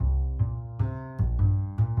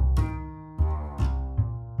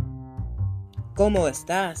¿Cómo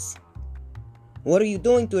estás? What are you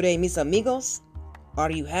doing today, mis amigos? Are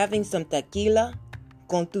you having some tequila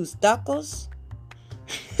con tus tacos?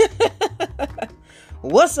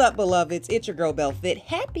 What's up, beloveds? It's your girl, Belle Fit.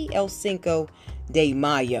 Happy El Cinco de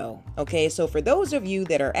Mayo. Okay, so for those of you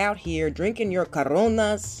that are out here drinking your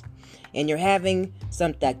Coronas and you're having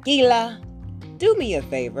some tequila, do me a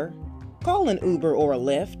favor. Call an Uber or a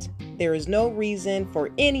Lyft. There is no reason for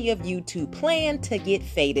any of you to plan to get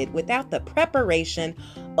faded without the preparation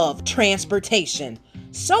of transportation.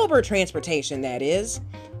 Sober transportation, that is.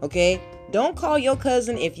 Okay? Don't call your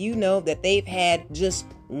cousin if you know that they've had just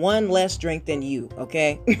one less drink than you,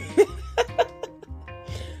 okay?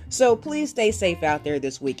 So please stay safe out there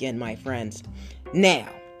this weekend, my friends. Now,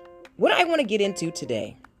 what I want to get into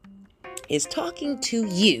today is talking to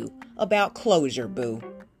you about closure, boo.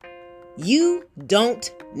 You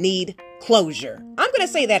don't need closure. I'm going to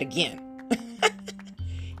say that again.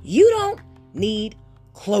 You don't need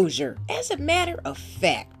closure. As a matter of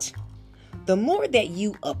fact, the more that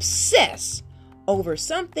you obsess over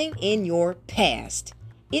something in your past,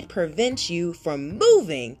 it prevents you from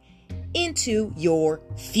moving into your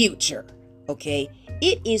future. Okay?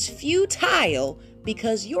 It is futile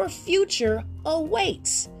because your future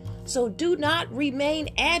awaits. So do not remain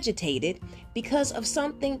agitated because of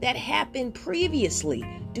something that happened previously.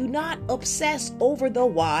 Do not obsess over the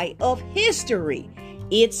why of history.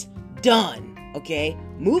 It's done, okay?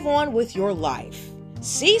 Move on with your life.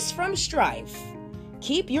 Cease from strife.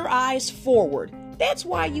 Keep your eyes forward. That's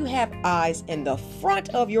why you have eyes in the front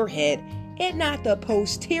of your head and not the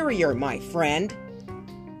posterior, my friend.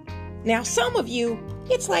 Now, some of you,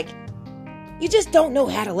 it's like you just don't know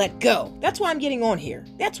how to let go. That's why I'm getting on here.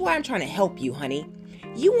 That's why I'm trying to help you, honey.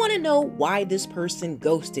 You want to know why this person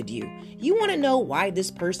ghosted you. You want to know why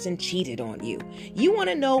this person cheated on you. You want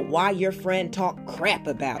to know why your friend talked crap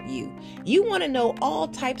about you. You want to know all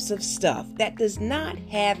types of stuff that does not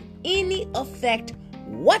have any effect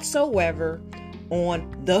whatsoever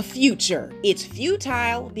on the future. It's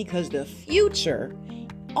futile because the future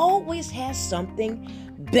always has something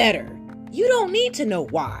better. You don't need to know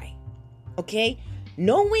why. Okay?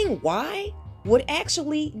 Knowing why would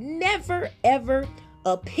actually never, ever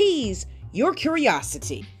appease your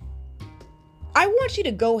curiosity. I want you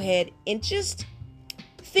to go ahead and just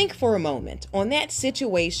think for a moment on that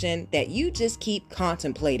situation that you just keep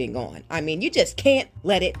contemplating on. I mean, you just can't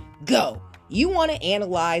let it go. You want to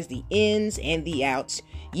analyze the ins and the outs.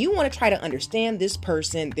 You want to try to understand this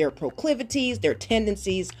person, their proclivities, their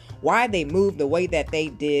tendencies, why they moved the way that they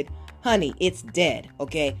did. Honey, it's dead,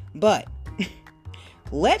 okay? But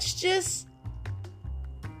let's just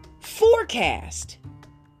forecast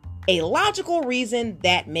a logical reason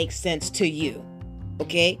that makes sense to you.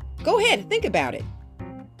 Okay? Go ahead, think about it.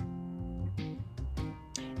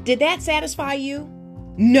 Did that satisfy you?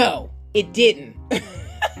 No, it didn't.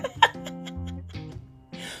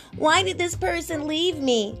 Why did this person leave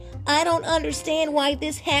me? I don't understand why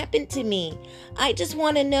this happened to me. I just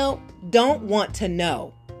want to know. Don't want to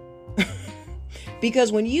know.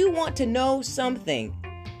 Because when you want to know something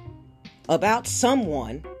about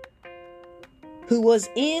someone who was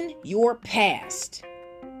in your past,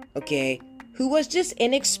 okay, who was just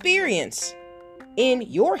an experience in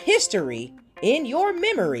your history, in your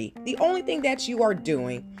memory, the only thing that you are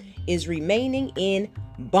doing is remaining in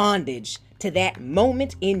bondage to that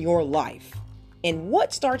moment in your life. And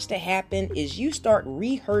what starts to happen is you start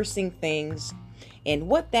rehearsing things, and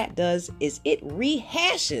what that does is it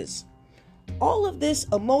rehashes all of this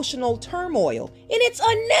emotional turmoil, and it's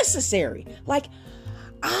unnecessary. Like,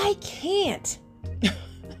 I can't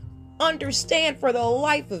understand for the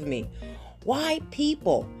life of me why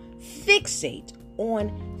people fixate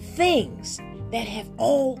on things that have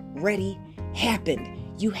already happened.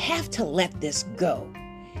 You have to let this go.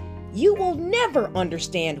 You will never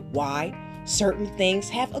understand why certain things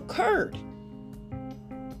have occurred.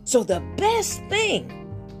 So the best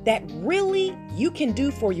thing that really you can do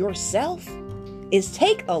for yourself is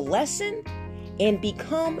take a lesson and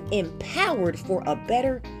become empowered for a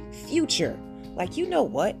better future. Like, you know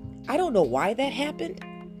what? I don't know why that happened,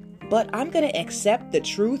 but I'm going to accept the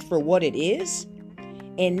truth for what it is.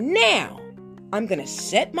 And now I'm going to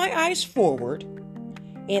set my eyes forward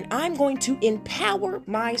and I'm going to empower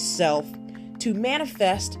myself to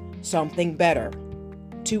manifest something better,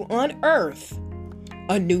 to unearth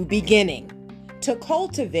a new beginning, to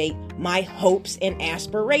cultivate my hopes and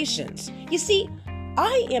aspirations. You see,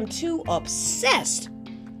 I am too obsessed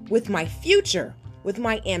with my future, with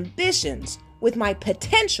my ambitions, with my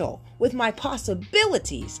potential, with my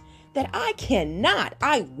possibilities, that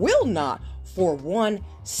I will not for 1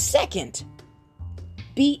 second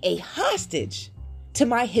be a hostage to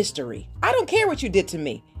my history. I don't care what you did to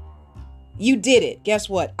me. You did it. Guess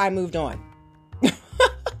what? I moved on.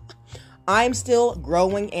 I'm still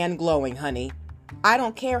growing and glowing, honey. I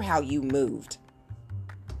don't care how you moved.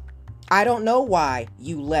 I don't know why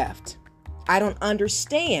you left. I don't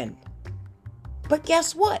understand. But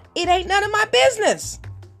guess what? It ain't none of my business.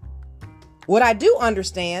 What I do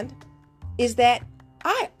understand is that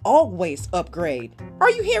I always upgrade. Are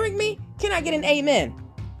you hearing me? Can I get an amen?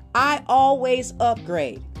 I always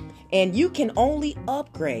upgrade. And you can only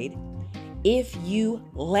upgrade if you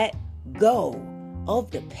let go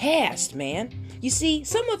of the past, man. You see,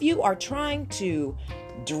 some of you are trying to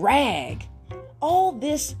drag all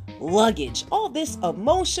this luggage, all this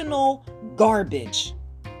emotional garbage,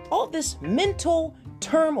 all this mental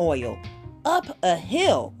turmoil up a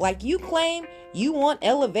hill. Like you claim you want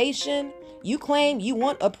elevation, you claim you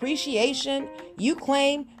want appreciation, you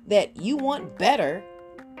claim that you want better,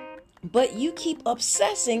 but you keep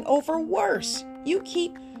obsessing over worse. You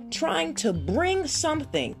keep trying to bring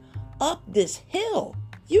something up this hill.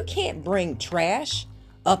 You can't bring trash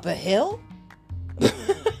up a hill.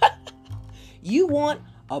 You want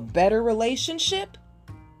a better relationship?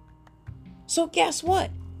 So guess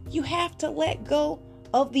what? You have to let go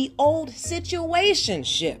of the old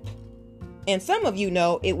situationship. And some of you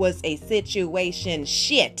know it was a situation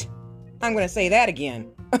shit. I'm going to say that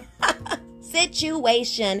again.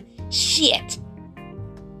 Situation shit.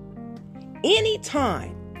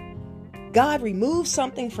 Anytime God removes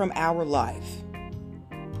something from our life,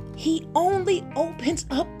 He only opens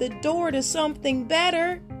up the door to something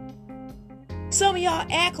better. Some of y'all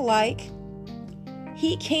act like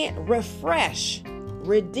He can't refresh,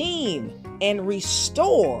 redeem, and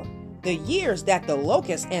restore the years that the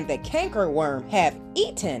locust and the cankerworm have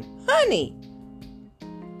eaten. Honey,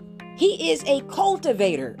 He is a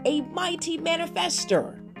cultivator, a mighty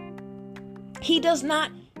manifester. He does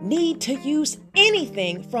not need to use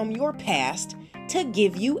anything from your past to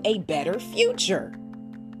give you a better future.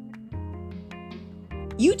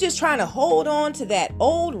 You just trying to hold on to that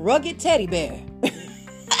old rugged teddy bear.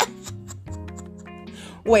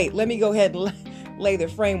 Wait, let me go ahead and lay the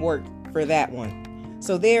framework for that one.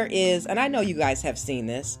 So there is, and I know you guys have seen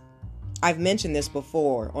this. I've mentioned this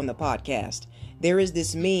before on the podcast. There is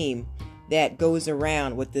this meme that goes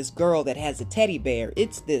around with this girl that has a teddy bear.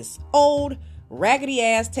 It's this old raggedy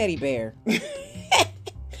ass teddy bear.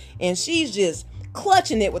 And she's just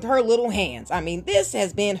clutching it with her little hands. I mean, this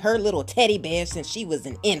has been her little teddy bear since she was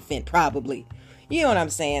an infant, probably. You know what I'm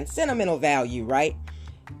saying? Sentimental value, right?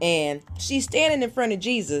 And she's standing in front of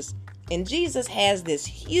Jesus, and Jesus has this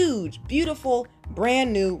huge, beautiful,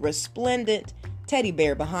 brand new, resplendent teddy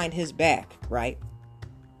bear behind his back, right?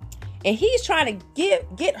 And he's trying to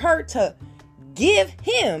get her to give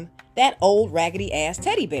him that old raggedy ass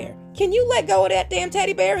teddy bear. Can you let go of that damn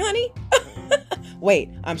teddy bear, honey? Wait,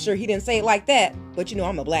 I'm sure he didn't say it like that, but you know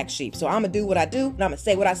I'm a black sheep, so I'm gonna do what I do, and I'm gonna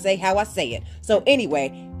say what I say, how I say it. So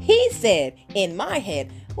anyway, he said in my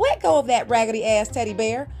head, let go of that raggedy ass teddy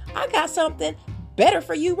bear. I got something better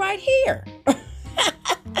for you right here.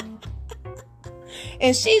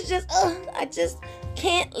 And she's just, I just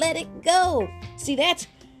can't let it go. See, that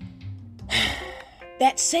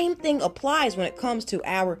same thing applies when it comes to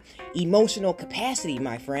our emotional capacity,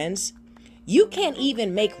 my friends. You can't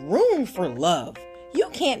even make room for love. You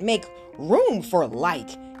can't make room for like.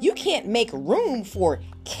 You can't make room for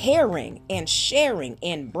caring and sharing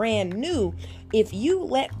and brand new if you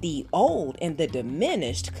let the old and the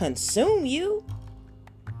diminished consume you.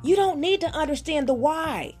 You don't need to understand the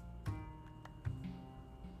why.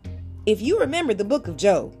 If you remember the book of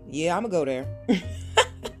Job, yeah, I'm going to go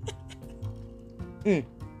there.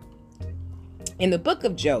 In the book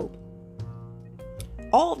of Job,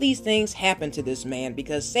 all these things happened to this man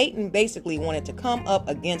because Satan basically wanted to come up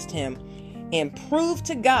against him and prove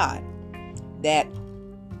to God that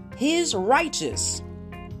his righteous,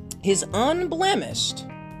 his unblemished,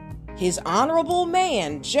 his honorable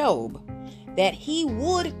man, Job, that he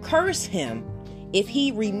would curse him if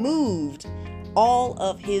he removed all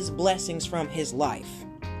of his blessings from his life.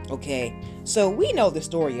 Okay, so we know the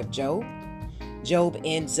story of Job. Job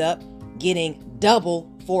ends up getting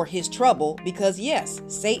double for his trouble because yes,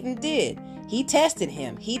 Satan did. He tested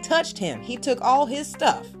him. He touched him. He took all his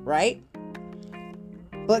stuff, right?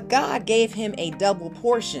 But God gave him a double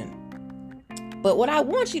portion. But what I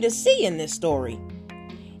want you to see in this story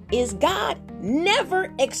is God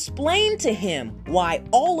never explained to him why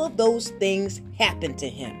all of those things happened to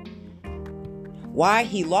him. Why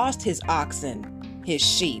he lost his oxen, his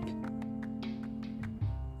sheep,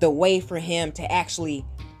 the way for him to actually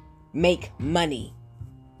make money,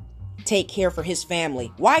 take care for his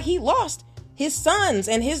family, why he lost his sons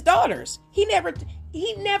and his daughters. He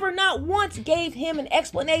never not once gave him an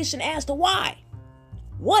explanation as to why.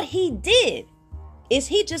 What he did is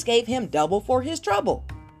he just gave him double for his trouble.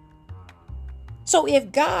 So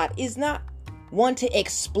if God is not one to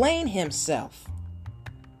explain himself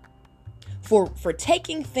for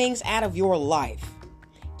taking things out of your life,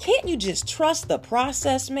 can't you just trust the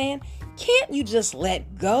process, man? Can't you just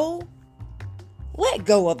let go? Let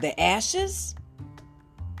go of the ashes.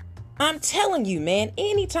 I'm telling you, man,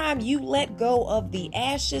 anytime you let go of the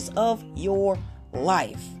ashes of your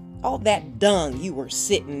life, all that dung you were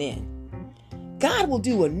sitting in, God will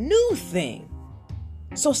do a new thing.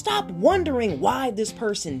 So stop wondering why this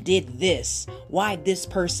person did this, why this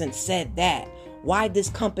person said that, why this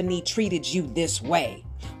company treated you this way,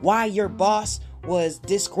 why your boss was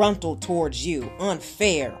disgruntled towards you,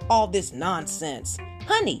 unfair, all this nonsense.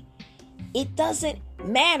 Honey, it doesn't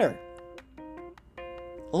matter.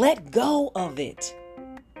 Let go of it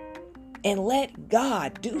and let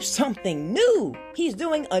God do something new. He's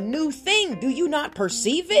doing a new thing. Do you not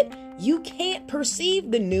perceive it? You can't perceive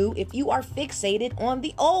the new if you are fixated on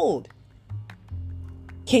the old.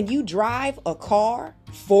 Can you drive a car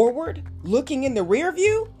forward looking in the rear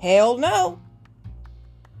view? Hell no.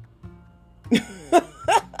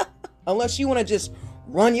 Unless you want to just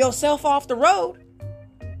run yourself off the road.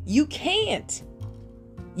 You can't.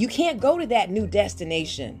 You can't go to that new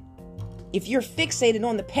destination if you're fixated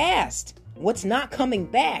on the past, what's not coming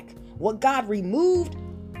back, what God removed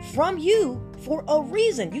from you for a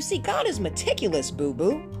reason. You see, God is meticulous,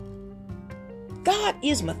 boo-boo. God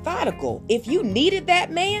is methodical. If you needed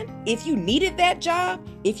that man, if you needed that job,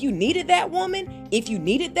 if you needed that woman, if you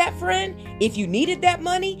needed that friend, if you needed that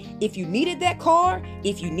money, if you needed that car,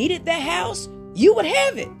 if you needed that house, you would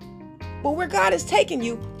have it. But where God is taking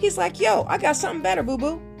you, he's like, yo, I got something better,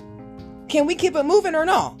 boo-boo. Can we keep it moving or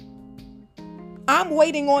no? I'm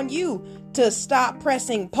waiting on you to stop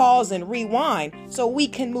pressing pause and rewind so we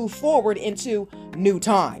can move forward into new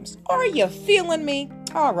times. Are you feeling me?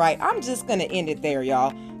 All right, I'm just going to end it there,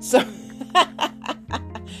 y'all. So,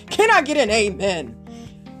 can I get an amen?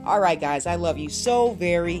 All right, guys, I love you so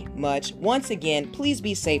very much. Once again, please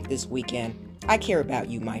be safe this weekend. I care about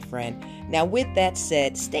you, my friend. Now, with that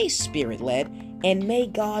said, stay spirit-led, and may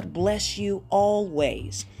God bless you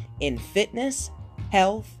always in fitness,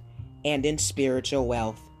 health, and in spiritual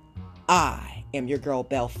wealth. I am your girl,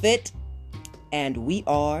 Belle Fit, and we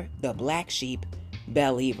are the Black Sheep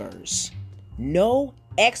Believers. No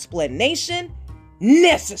explanation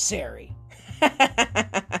necessary.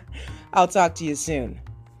 I'll talk to you soon.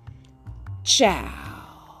 Ciao.